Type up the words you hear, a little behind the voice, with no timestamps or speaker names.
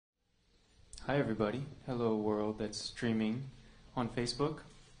Hi everybody. Hello world that's streaming on Facebook.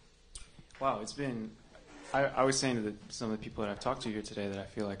 Wow, it's been... I was saying to some of the people that I've talked to here today that I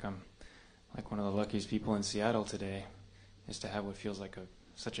feel like I'm like one of the luckiest people in Seattle today, is to have what feels like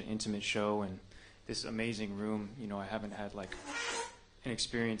such an intimate show and this amazing room. You know, I haven't had like a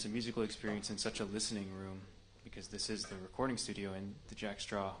musical experience in such a listening room, because this is the recording studio in the Jack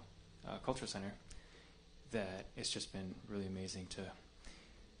Straw Cultural Center, that it's just been really amazing to,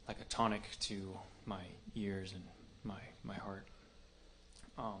 like a tonic to my ears and my heart.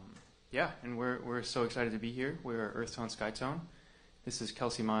 Yeah, and we're so excited to be here. We're EarthtoneSkytone. This is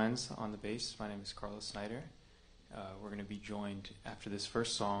Kelsey Mines on the bass. My name is Carlos Snyder. We're going to be joined after this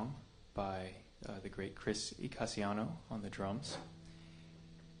first song by the great Chris Icasiano on the drums.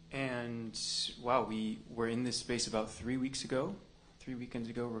 And wow, we were in this space about 3 weekends ago,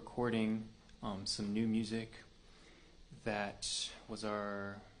 recording some new music. That was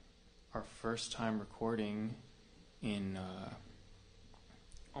our first time recording in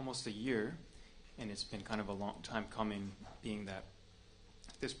almost a year, and it's been kind of a long time coming, being that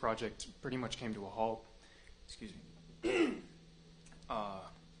this project pretty much came to a halt,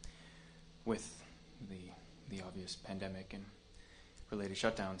 with the obvious pandemic and related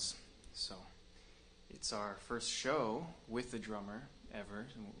shutdowns. So it's our first show with the drummer ever,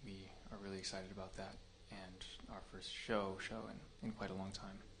 and we are really excited about that, and our first show in quite a long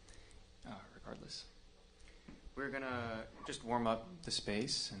time, regardless. We're going to just warm up the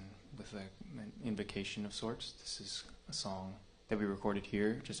space and with an invocation of sorts. This is a song that we recorded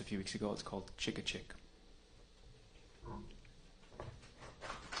here just a few weeks ago. It's called Chicka Chick.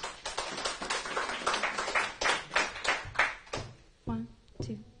 One,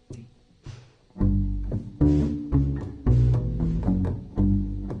 two, three.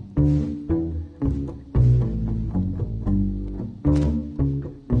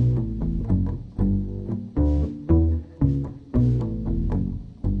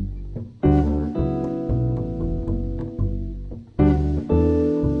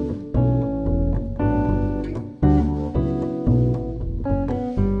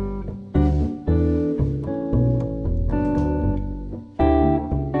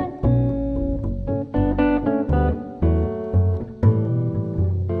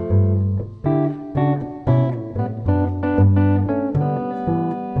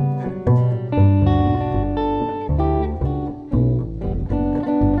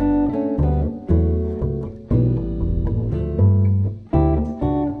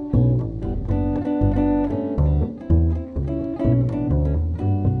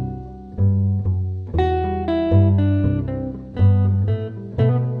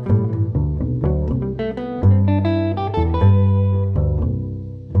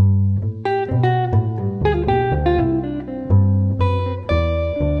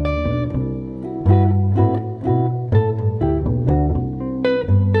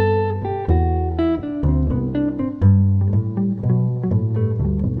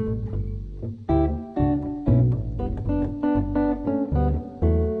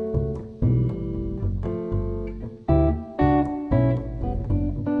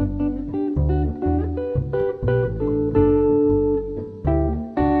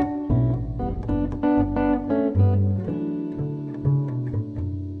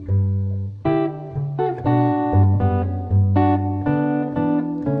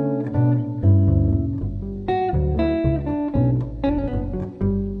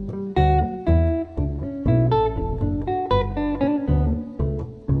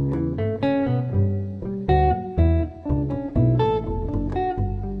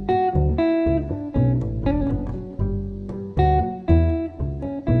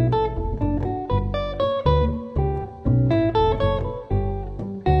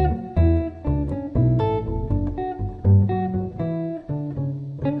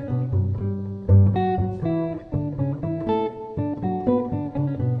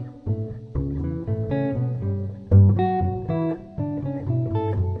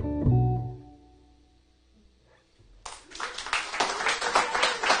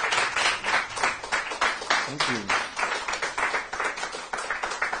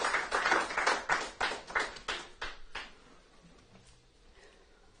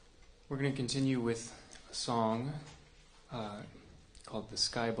 We're going to continue with a song called The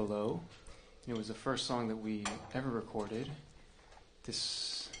Sky Below. And it was the first song that we ever recorded.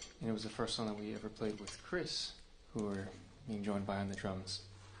 And it was the first song that we ever played with Chris, who we're being joined by on the drums.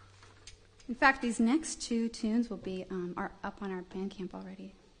 In fact, these next two tunes will be are up on our Bandcamp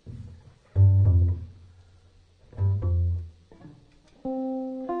already.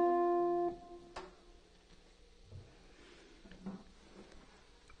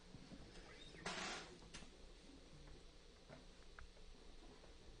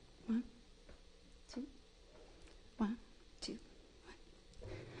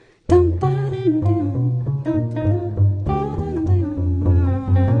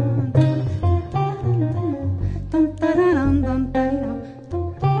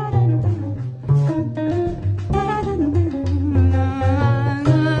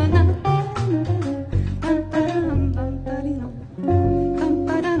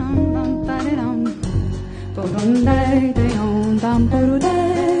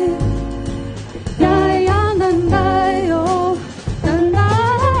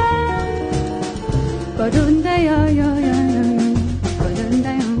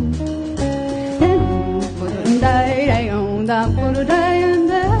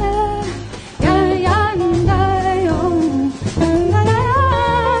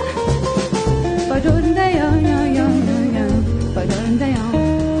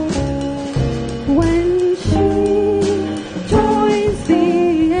 When she joins the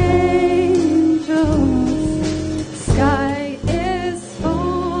angels, sky is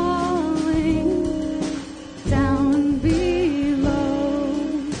falling down below.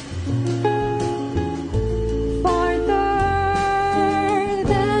 Farther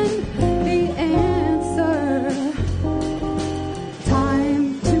than the answer, time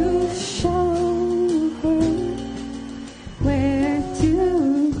to show her where to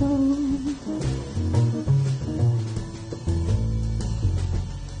go.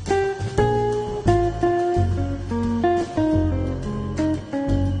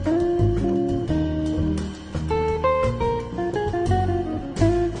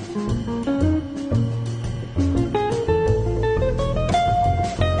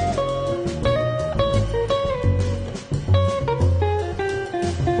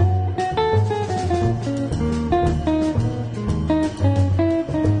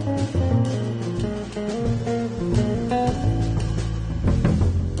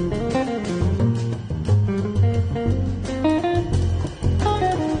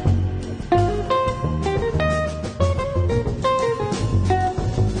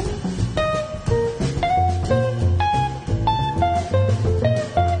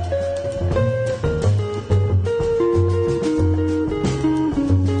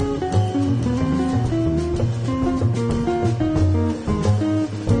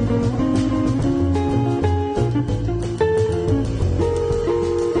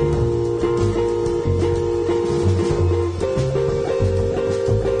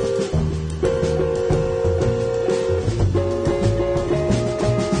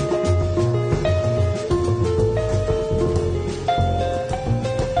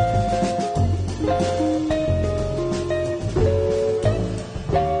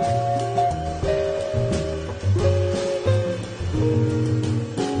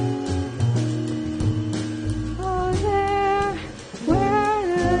 Oh, there, where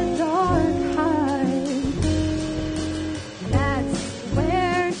the dark hides, that's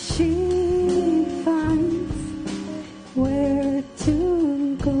where she finds where to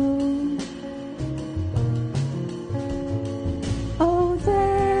go. Oh,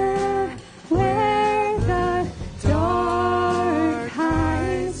 there, where the dark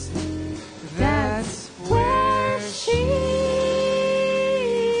hides, that's where she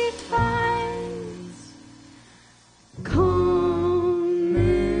finds common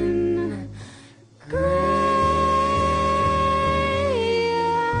grace.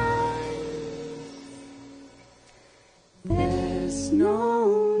 There's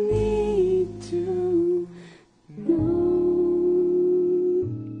no need to know.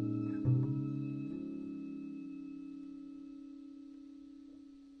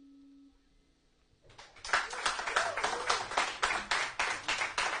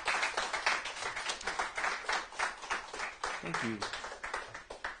 Thank you.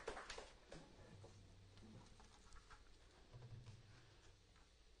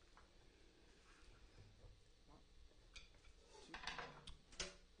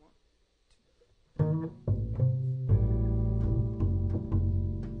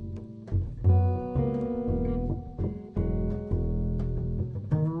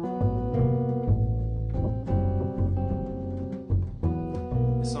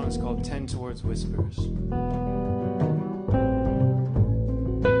 This song is called 10 Towards Whispers.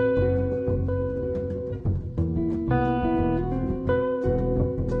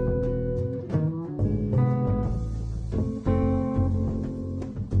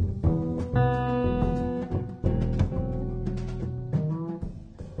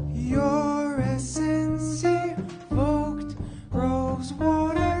 Your essence evoked,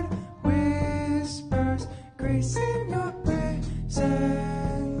 rose-watered whispers, grace in your presence.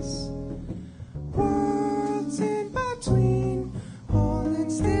 Worlds in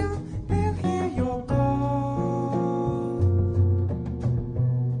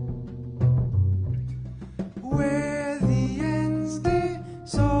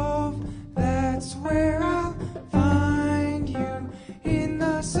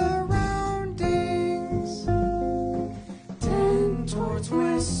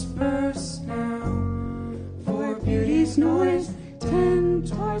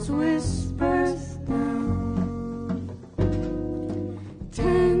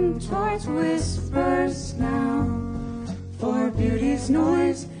towards whispers now. For beauty's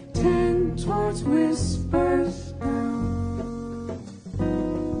noise, 10 towards whispers now.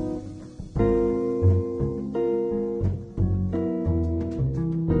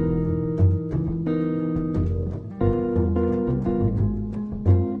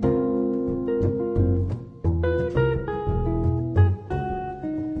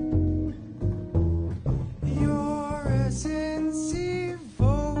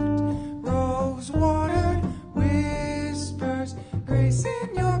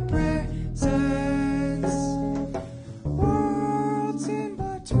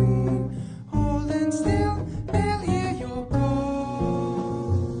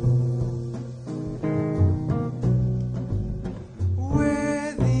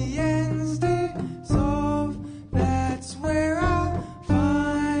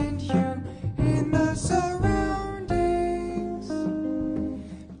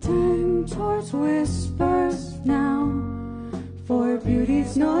 Whispers now, for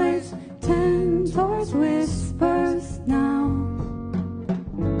beauty's noise, 10 towards whispers now.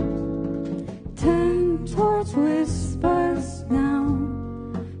 10 towards whispers now,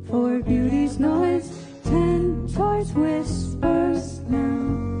 for beauty's noise, 10 towards whispers now.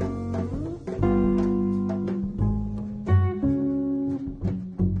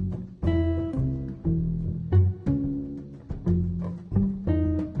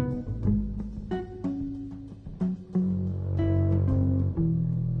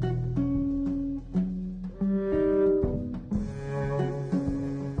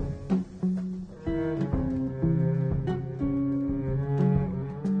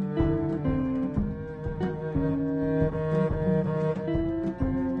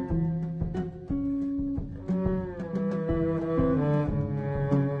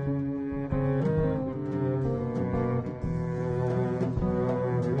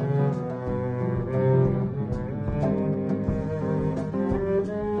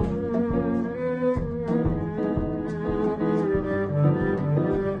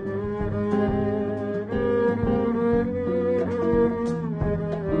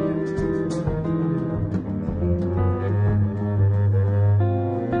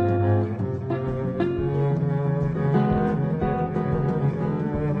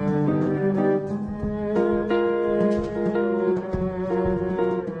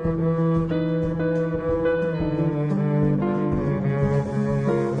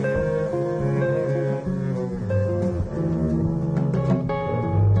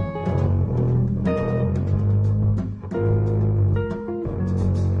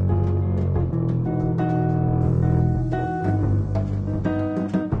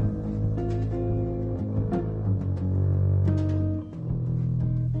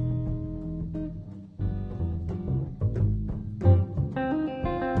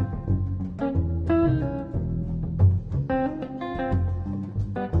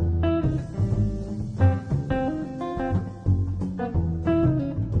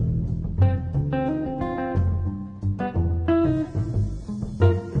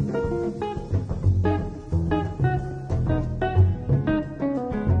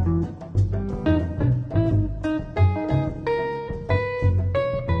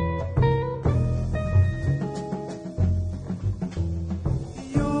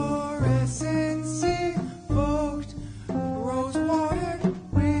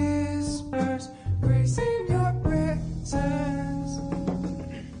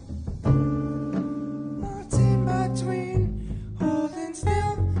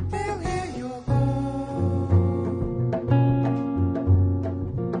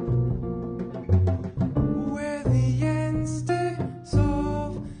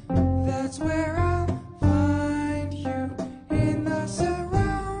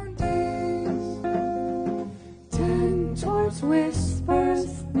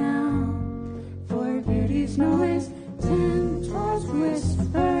 Whispers now, for beauty's noise, 10 towards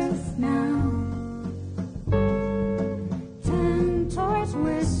whispers now. 10 towards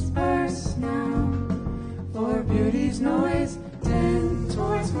whispers now, for beauty's noise, 10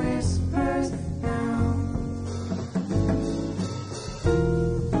 towards whispers now.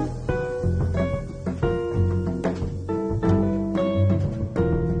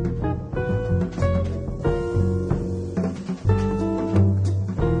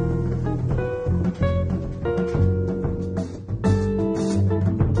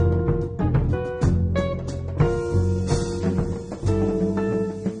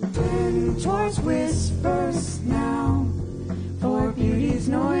 Whispers now, for beauty's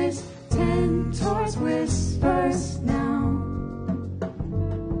noise, 10 towards whispers now.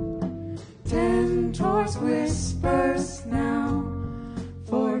 10 towards whispers now,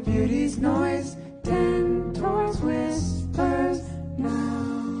 for beauty. city's noise tend towards whispers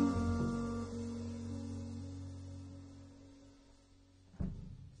now.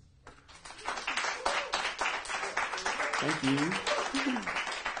 Thank you.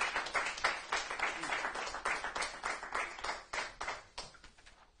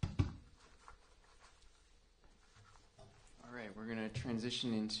 All right, we're going to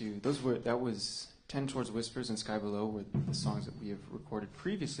transition into that was Tend Towards Whispers and Sky Below were the songs that we have recorded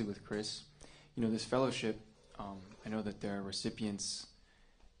previously with Chris. You know, this fellowship, I know that there are recipients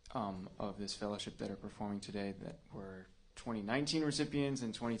of this fellowship that are performing today that were 2019 recipients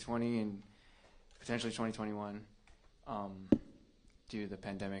and 2020 and potentially 2021. Due to the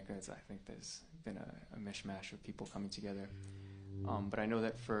pandemic, I think there's been a mishmash of people coming together. But I know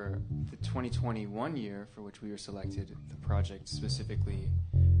that for the 2021 year for which we were selected, the project specifically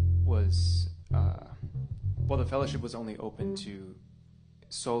was, the fellowship was only open to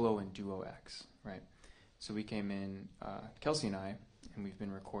solo and duo acts, right? So we came in, Kelsey and I, and we've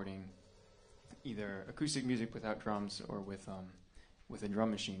been recording either acoustic music without drums or with a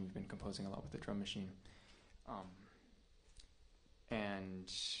drum machine. We've been composing a lot with the drum machine.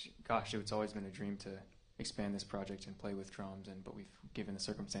 And gosh, it's always been a dream to expand this project and play with drums, but given the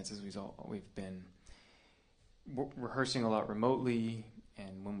circumstances, we've been rehearsing a lot remotely,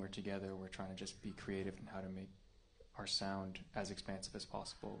 and when we're together, we're trying to just be creative in how to make our sound as expansive as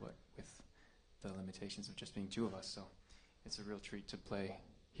possible, but with the limitations of just being two of us. So it's a real treat to play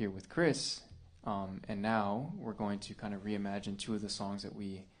here with Chris. And now we're going to kind of reimagine two of the songs that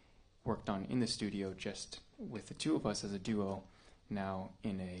we worked on in the studio, just with the two of us as a duo, now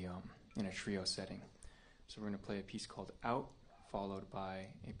in a trio setting. So we're going to play a piece called Out, followed by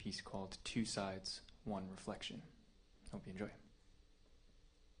a piece called Two Sides, One Reflection. Hope you enjoy.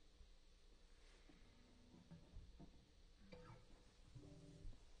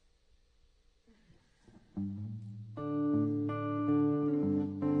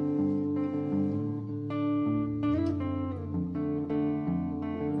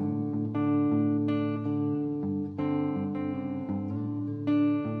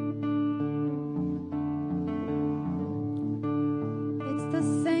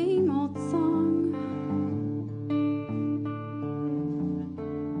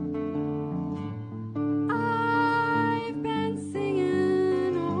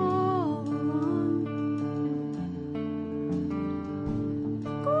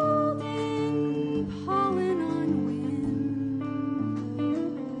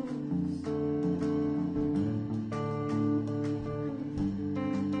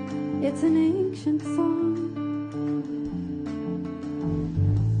 It's an ancient song.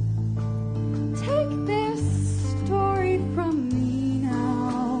 Take this story from me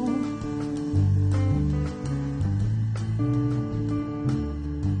now.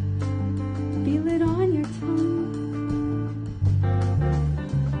 Feel it on your tongue.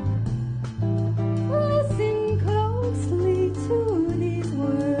 Listen closely to these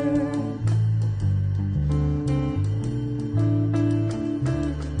words.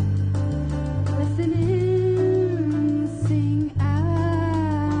 Listen in, sing out,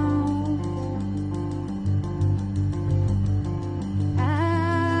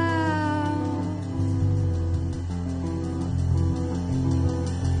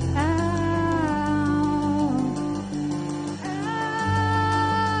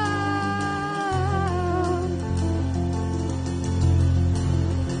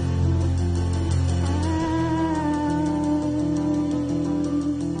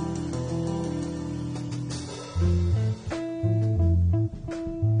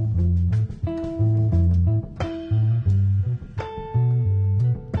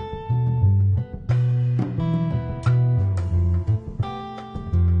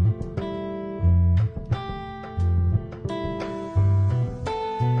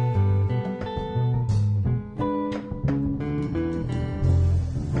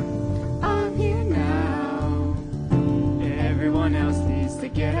 I'm here now. Everyone else needs to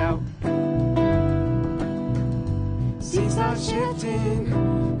get out. Seas are shifting,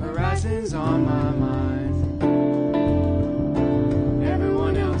 horizons on my mind.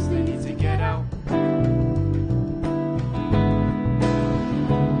 Everyone else, they need to get out.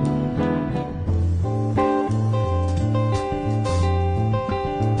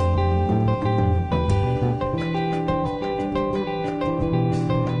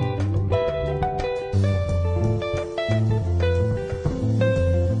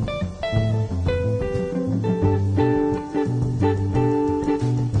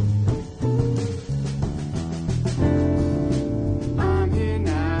 I'm here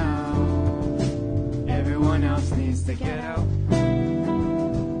now. Everyone else needs to get out.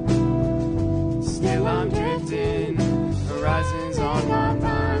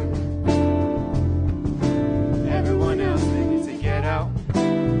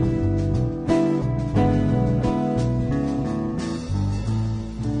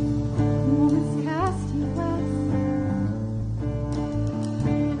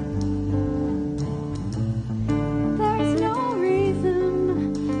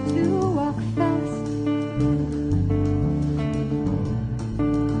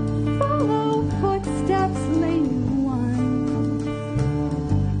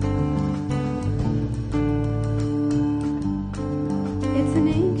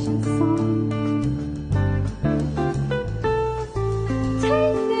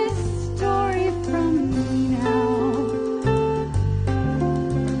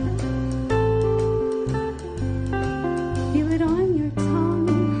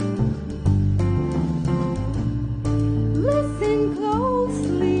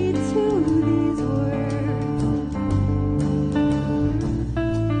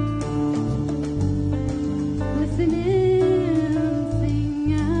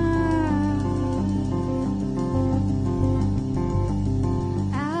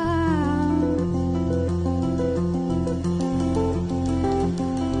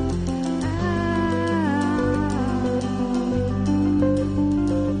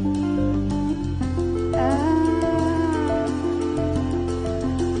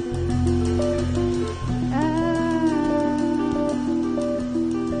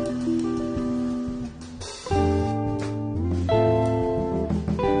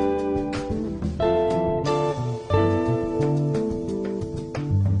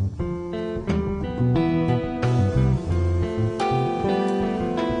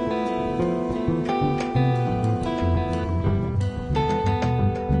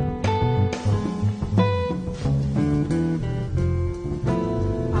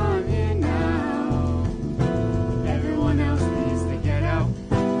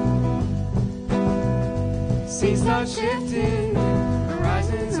 start shifting,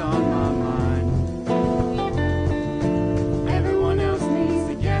 horizons on my mind. Everyone else needs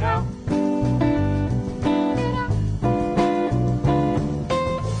to get out.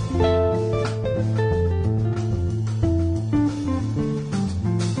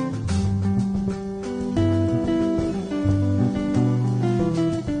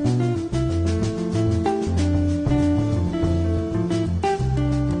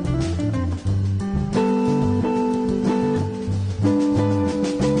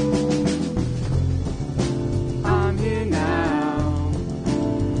 I'm here now.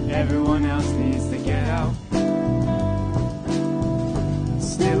 Everyone else needs to get out.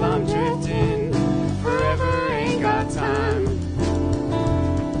 Still I'm drifting, forever ain't got time.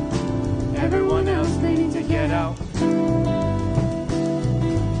 Everyone else needs to get out.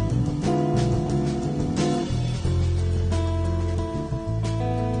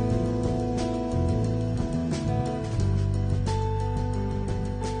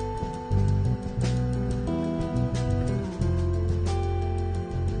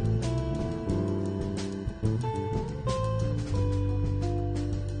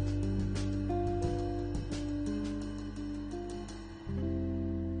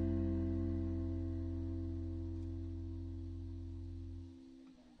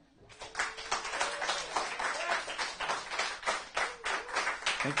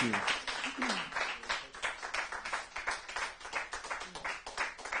 Thank you.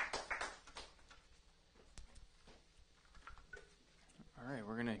 All right,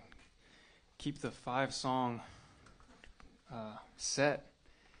 we're going to keep the 5-song set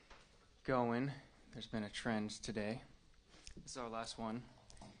going. There's been a trend today. This is our last one.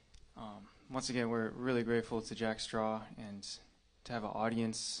 Once again, we're really grateful to Jack Straw and to have an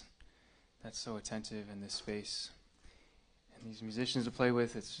audience that's so attentive in this space. And these musicians to play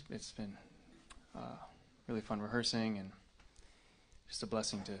with, it's been really fun rehearsing and just a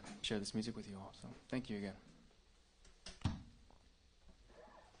blessing to share this music with you all. So thank you again.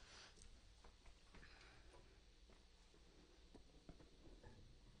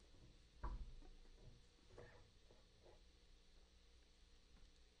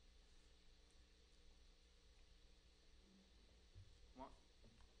 One,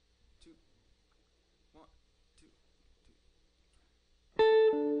 two, one, two.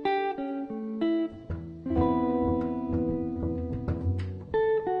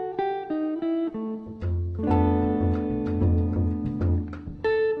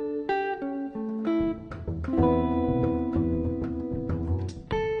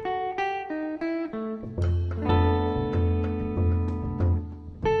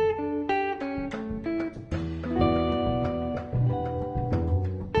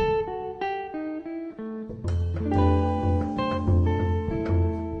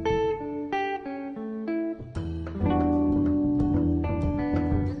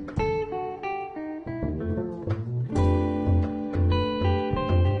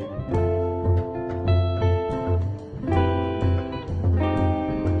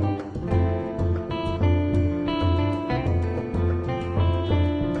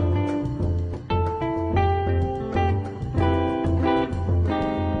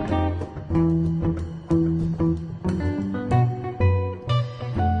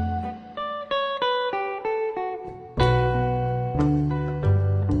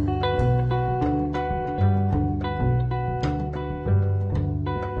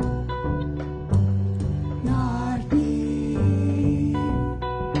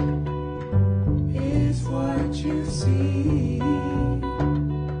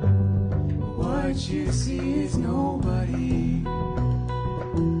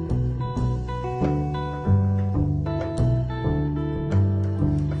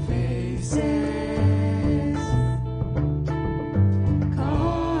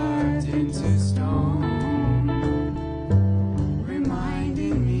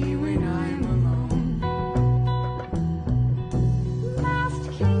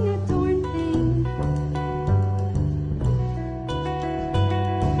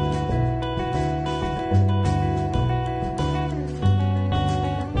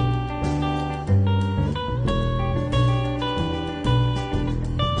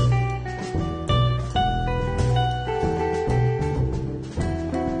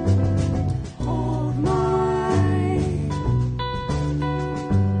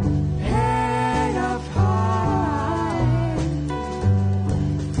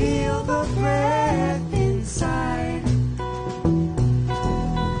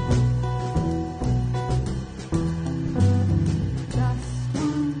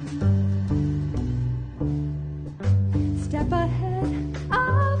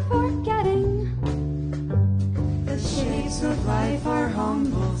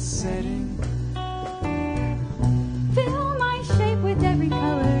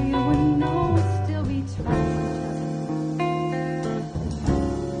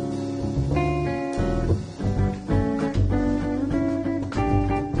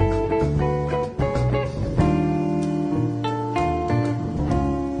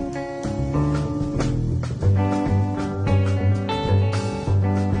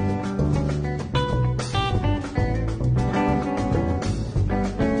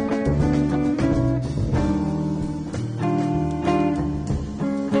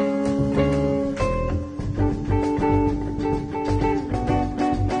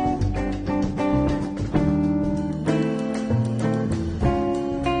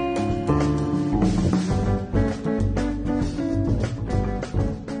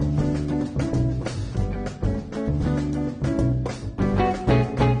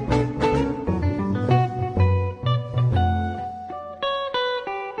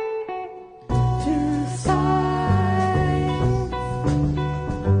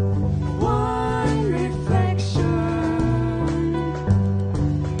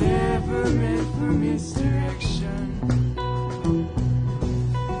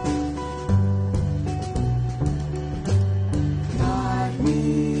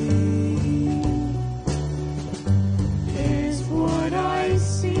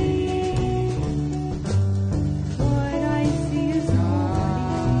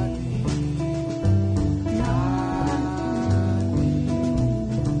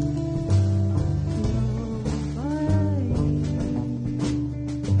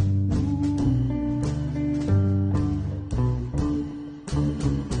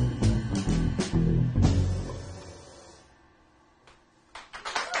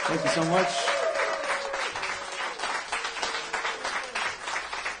 Thank you so much.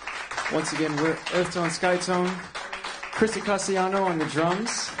 Once again, we're EarthtoneSkytone. Chrissy Cassiano on the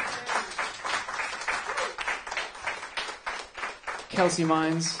drums. Kelsey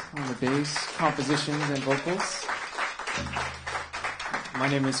Mines on the bass, compositions, and vocals. My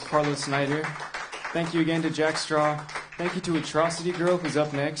name is Carlos Snyder. Thank you again to Jack Straw. Thank you to Atrocity Girl, who's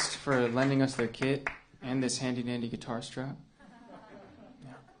up next, for lending us their kit and this handy-dandy guitar strap.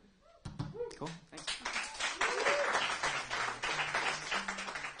 Yeah. Cool.